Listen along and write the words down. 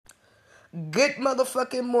Good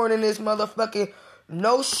motherfucking morning. This motherfucking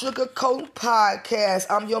No Sugarcoat Podcast.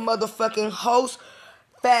 I'm your motherfucking host,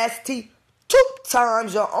 Fast T. 2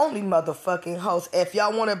 times your only motherfucking host. If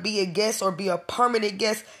y'all want to be a guest or be a permanent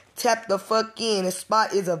guest, tap the fuck in. The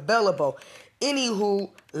spot is available. Anywho,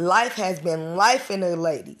 life has been life in a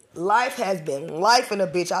lady. Life has been life in a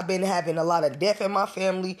bitch. I've been having a lot of death in my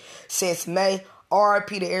family since May. RIP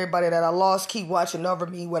to everybody that I lost. Keep watching over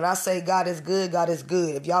me. When I say God is good, God is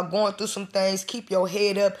good. If y'all going through some things, keep your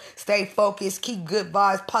head up. Stay focused. Keep good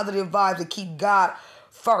vibes, positive vibes, and keep God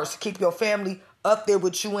first. Keep your family up there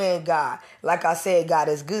with you and God. Like I said, God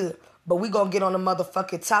is good. But we gonna get on the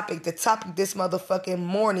motherfucking topic. The topic this motherfucking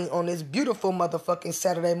morning on this beautiful motherfucking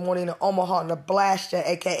Saturday morning in Omaha, Nebraska,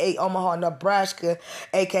 a.k.a. Omaha, Nebraska,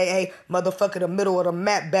 a.k.a. motherfucking the middle of the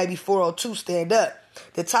map, baby, 402, stand up.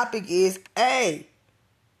 The topic is, hey,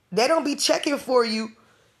 they don't be checking for you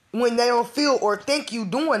when they don't feel or think you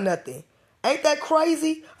doing nothing. Ain't that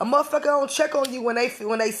crazy? A motherfucker don't check on you when they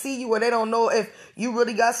see you and they don't know if you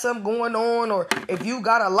really got something going on or if you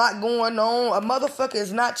got a lot going on. A motherfucker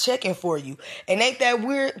is not checking for you. And ain't that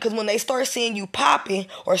weird? Because when they start seeing you popping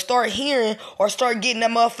or start hearing or start getting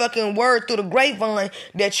that motherfucking word through the grapevine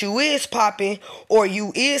that you is popping or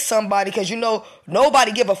you is somebody, because you know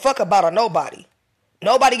nobody give a fuck about a nobody.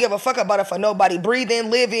 Nobody give a fuck about it for nobody. Breathing,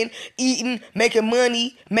 living, eating, making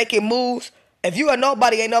money, making moves. If you a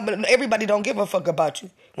nobody, ain't nobody, everybody don't give a fuck about you.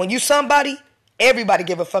 When you somebody, everybody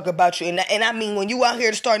give a fuck about you. And I mean, when you out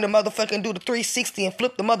here starting to motherfucking do the 360 and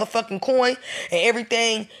flip the motherfucking coin and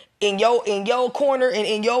everything in your corner and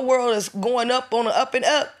in your world is going up on the up and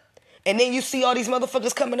up. And then you see all these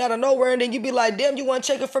motherfuckers coming out of nowhere and then you be like, damn, you want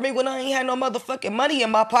to check it for me when I ain't had no motherfucking money in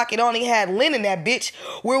my pocket. I only had lint in that bitch.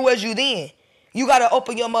 Where was you then? You got to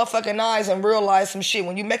open your motherfucking eyes and realize some shit.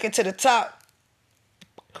 When you make it to the top,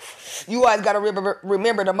 you always got to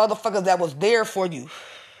remember the motherfuckers that was there for you.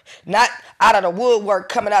 Not out of the woodwork,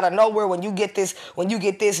 coming out of nowhere when you get this new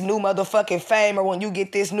motherfucking fame or when you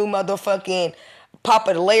get this new motherfucking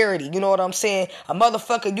popularity. You know what I'm saying? A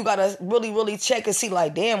motherfucker, you gotta really, really check and see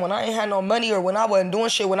like, damn, when I ain't had no money or when I wasn't doing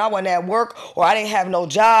shit, when I wasn't at work or I didn't have no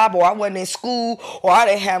job or I wasn't in school or I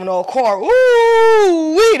didn't have no car.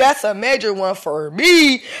 Ooh, that's a major one for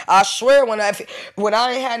me. I swear when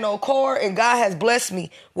I ain't had no car and God has blessed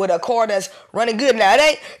me with a car that's running good. Now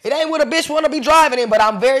it ain't what a bitch wanna be driving in, but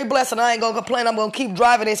I'm very blessed and I ain't gonna complain. I'm gonna keep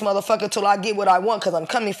driving this motherfucker till I get what I want, because I'm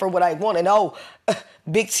coming for what I want. And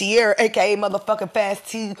Big Tierra, aka motherfucking Fast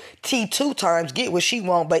T 2 times, get what she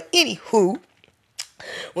want. But anywho,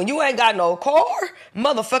 when you ain't got no car,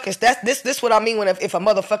 motherfuckers, this what I mean when if a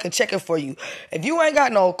motherfucker checking for you. If you ain't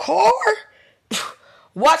got no car,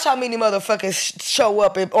 watch how many motherfuckers show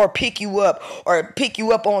up or pick you up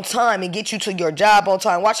on time and get you to your job on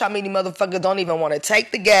time. Watch how many motherfuckers don't even want to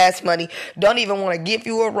take the gas money, don't even want to give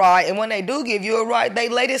you a ride. And when they do give you a ride, they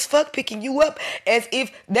late as fuck picking you up as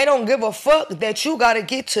if they don't give a fuck that you got to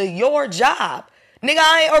get to your job. Nigga,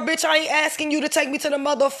 I ain't asking you to take me to the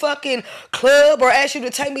motherfucking club or ask you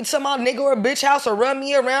to take me to my nigga or bitch house or run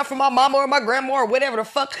me around for my mama or my grandma or whatever the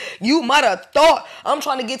fuck you might have thought. I'm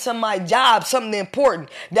trying to get to my job, something important.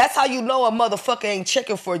 That's how you know a motherfucker ain't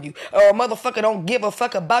checking for you or a motherfucker don't give a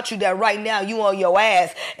fuck about you, that right now you on your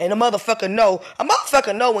ass and a motherfucker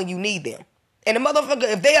know when you need them. And the motherfucker,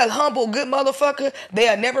 if they a humble, good motherfucker,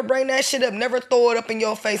 they'll never bring that shit up, never throw it up in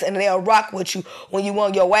your face, and they'll rock with you when you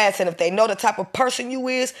on your ass. And if they know the type of person you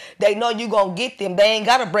is, they know you gonna get them. They ain't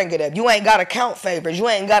gotta bring it up. You ain't gotta count favors. You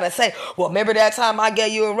ain't gotta say, well, remember that time I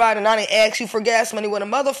gave you a ride and I didn't ask you for gas money. When a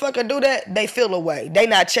motherfucker do that, they feel away. They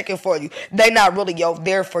not checking for you. They not really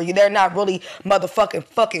there for you. They're not really motherfucking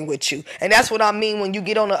fucking with you. And that's what I mean when you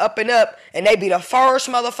get on the up and up, and they be the first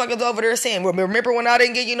motherfuckers over there saying, well, remember when I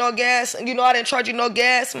didn't get you no gas? You know, I didn't charge you no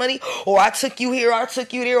gas money, or I took you here, I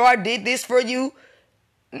took you there, or I did this for you.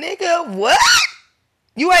 Nigga, what?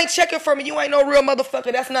 You ain't checking for me. You ain't no real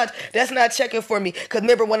motherfucker. That's not checking for me. Cause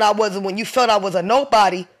remember when you felt I was a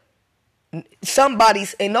nobody,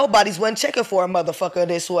 somebody's and nobody's wasn't checking for a motherfucker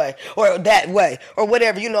this way or that way or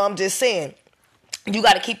whatever. You know, I'm just saying, you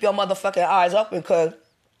got to keep your motherfucking eyes open, cause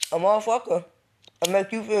a motherfucker will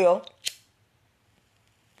make you feel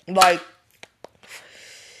like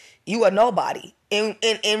you a nobody. In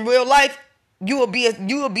real life, you will be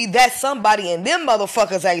that somebody, and them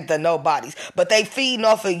motherfuckers ain't the nobodies. But they feeding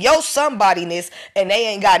off of your somebodyness, and they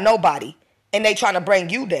ain't got nobody, and they trying to bring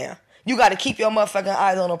you down. You got to keep your motherfucking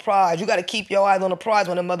eyes on the prize. You got to keep your eyes on the prize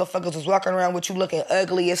when the motherfuckers was walking around with you looking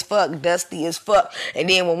ugly as fuck, dusty as fuck. And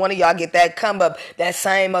then when one of y'all get that come up, that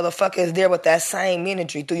same motherfucker is there with that same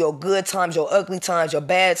energy through your good times, your ugly times, your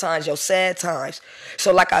bad times, your sad times.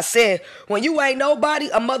 So like I said, when you ain't nobody,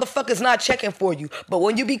 a motherfucker's not checking for you. But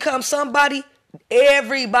when you become somebody,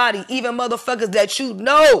 everybody, even motherfuckers that you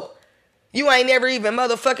know, you ain't never even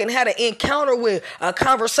motherfucking had an encounter with, a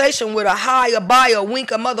conversation with, a hi, a bye, a wink,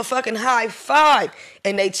 a motherfucking high five,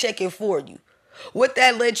 and they checking for you. What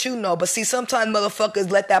that let you know? But see, sometimes motherfuckers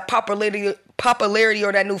let that popularity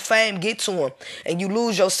or that new fame get to them, and you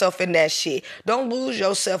lose yourself in that shit. Don't lose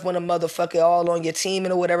yourself when a motherfucker all on your team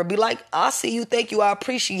and or whatever. Be like, I see you, thank you, I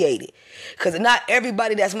appreciate it. Because not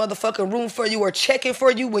everybody that's motherfucking rooting for you or checking for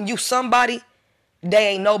you when you somebody, they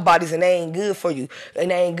ain't nobodies and they ain't good for you.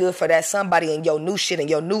 And they ain't good for that somebody in your new shit and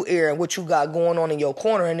your new era and what you got going on in your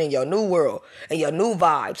corner and in your new world and your new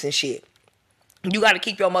vibes and shit. You got to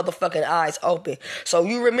keep your motherfucking eyes open. So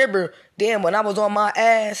you remember, damn, when I was on my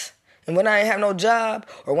ass and when I ain't have no job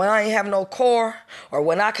or when I ain't have no car or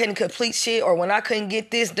when I couldn't complete shit or when I couldn't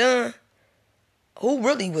get this done, who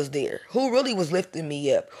really was there? Who really was lifting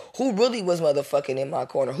me up? Who really was motherfucking in my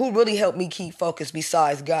corner? Who really helped me keep focused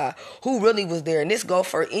besides God? Who really was there? And this go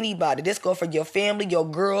for anybody. This go for your family, your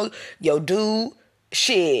girl, your dude,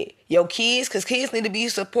 shit, your kids. Because kids need to be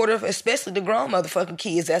supportive, especially the grown motherfucking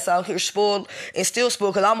kids that's out here spoiled and still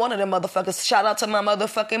spoiled. Because I'm one of them motherfuckers. Shout out to my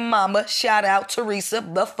motherfucking mama. Shout out Teresa,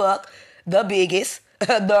 the biggest.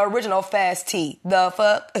 The original Fast T. The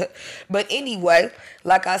fuck? But anyway,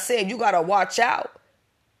 like I said, you gotta watch out.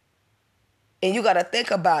 And you gotta think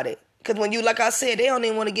about it. Because when you, like I said, they don't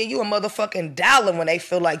even want to give you a motherfucking dollar when they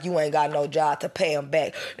feel like you ain't got no job to pay them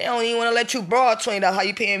back. They don't even want to let you borrow $20 how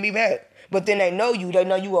you paying me back. But then they know you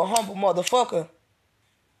a humble motherfucker.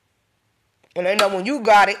 And they know when you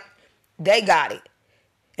got it, they got it.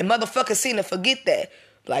 And motherfuckers seem to forget that.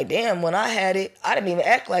 Like, damn, when I had it, I didn't even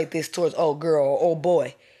act like this towards old girl or old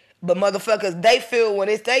boy. But motherfuckers, they feel when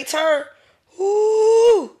it's their turn,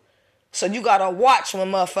 ooh. So you gotta watch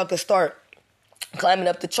when motherfuckers start climbing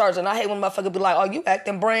up the charts. And I hate when motherfuckers be like, oh, you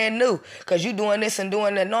acting brand new because you doing this and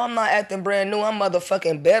doing that. No, I'm not acting brand new. I'm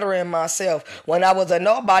motherfucking bettering myself. When I was a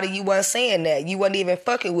nobody, you wasn't saying that. You wasn't even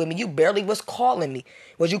fucking with me. You barely was calling me.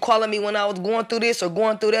 Was you calling me when I was going through this or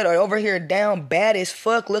going through that or over here down bad as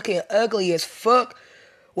fuck, looking ugly as fuck?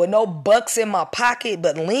 With no bucks in my pocket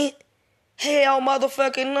but lint? Hell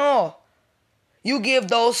motherfucking no. You give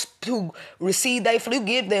those who receive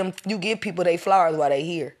you give people they flowers while they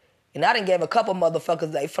here. And I done gave a couple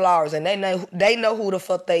motherfuckers they flowers and they know who the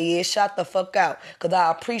fuck they is. Shout the fuck out. Cause I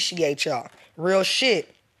appreciate y'all. Real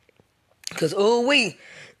shit. Cause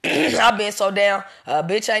I've been so down,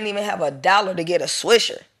 bitch I ain't even have $1 to get a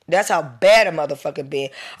Swisher. That's how bad a motherfucker been.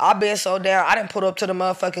 I been so down, I didn't put up to the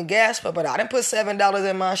motherfucking gas pump, but I didn't put $7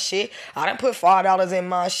 in my shit. I didn't put $5 in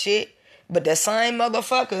my shit. But the same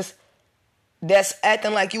motherfuckers that's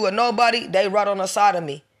acting like you a nobody, they right on the side of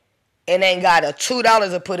me. And ain't got a $2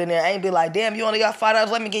 to put in there. I ain't be like, damn, you only got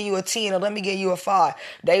 $5, let me give you a 10 or let me give you a 5.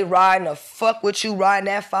 They riding the fuck with you, riding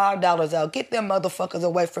that $5 out. Get them motherfuckers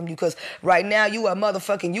away from you. Because right now you a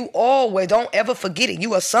motherfucking, you always, don't ever forget it.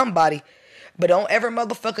 You a somebody. But don't ever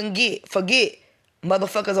motherfucking forget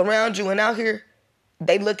motherfuckers around you and out here,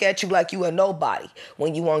 they look at you like you a nobody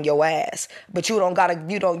when you on your ass. But you don't gotta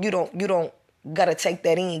take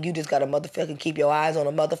that in. You just gotta motherfucking keep your eyes on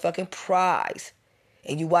a motherfucking prize.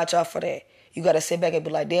 And you watch out for that. You gotta sit back and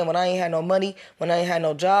be like, damn, when I ain't had no money, when I ain't had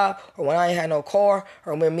no job, or when I ain't had no car,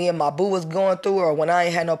 or when me and my boo was going through, or when I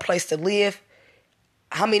ain't had no place to live,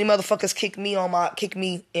 how many motherfuckers kicked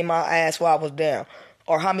me in my ass while I was down?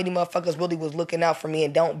 Or how many motherfuckers really was looking out for me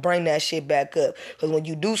and don't bring that shit back up? Because when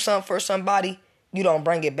you do something for somebody, you don't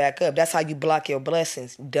bring it back up. That's how you block your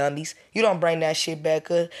blessings, dummies. You don't bring that shit back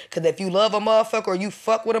up. Because if you love a motherfucker or you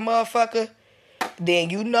fuck with a motherfucker, then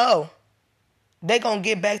you know they gonna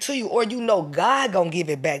get back to you. Or you know God gonna give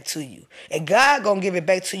it back to you. And God gonna give it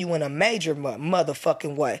back to you in a major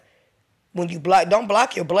motherfucking way. When you don't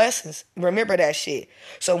block your blessings. Remember that shit.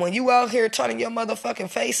 So when you out here turning your motherfucking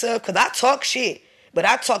face up, because I talk shit. But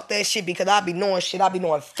I talk that shit because I be knowing shit. I be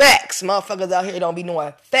knowing facts. Motherfuckers out here don't be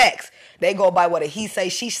knowing facts. They go by what a he say,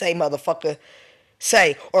 she say motherfucker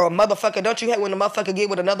say. Or a motherfucker, don't you hate when a motherfucker get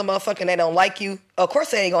with another motherfucker and they don't like you? Of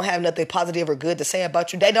course they ain't gonna have nothing positive or good to say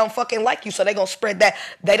about you. They don't fucking like you, so they gonna spread that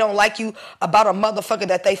they don't like you about a motherfucker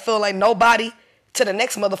that they feel like nobody. to the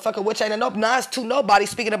next motherfucker, which ain't enough. Nah, it's to nobody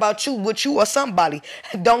speaking about you, with you or somebody.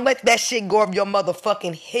 Don't let that shit go over your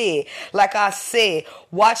motherfucking head. Like I said,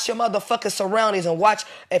 watch your motherfucking surroundings and watch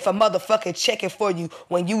if a motherfucker checking for you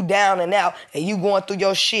when you down and out and you going through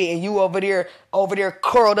your shit and you over there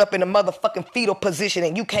curled up in a motherfucking fetal position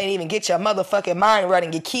and you can't even get your motherfucking mind right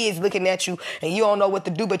and your kids looking at you and you don't know what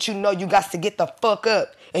to do, but you know you got to get the fuck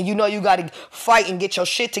up and you know you got to fight and get your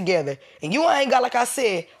shit together. And you ain't got, like I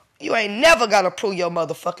said, you ain't never got to prove your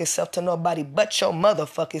motherfucking self to nobody but your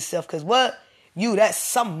motherfucking self. Because what? You, that's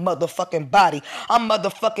some motherfucking body. I'm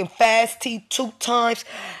motherfucking Fast T 2 times.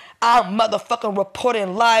 I'm motherfucking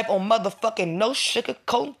reporting live on motherfucking No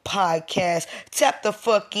Sugarcoat Podcast. Tap the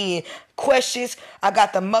fuck in. Questions, I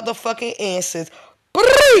got the motherfucking answers.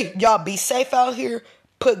 Y'all be safe out here.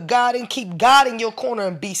 Put God in, keep God in your corner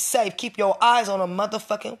and be safe. Keep your eyes on a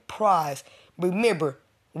motherfucking prize. Remember,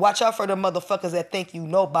 watch out for the motherfuckers that think you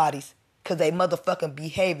nobodies, because they motherfucking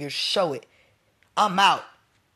behaviors show it. I'm out.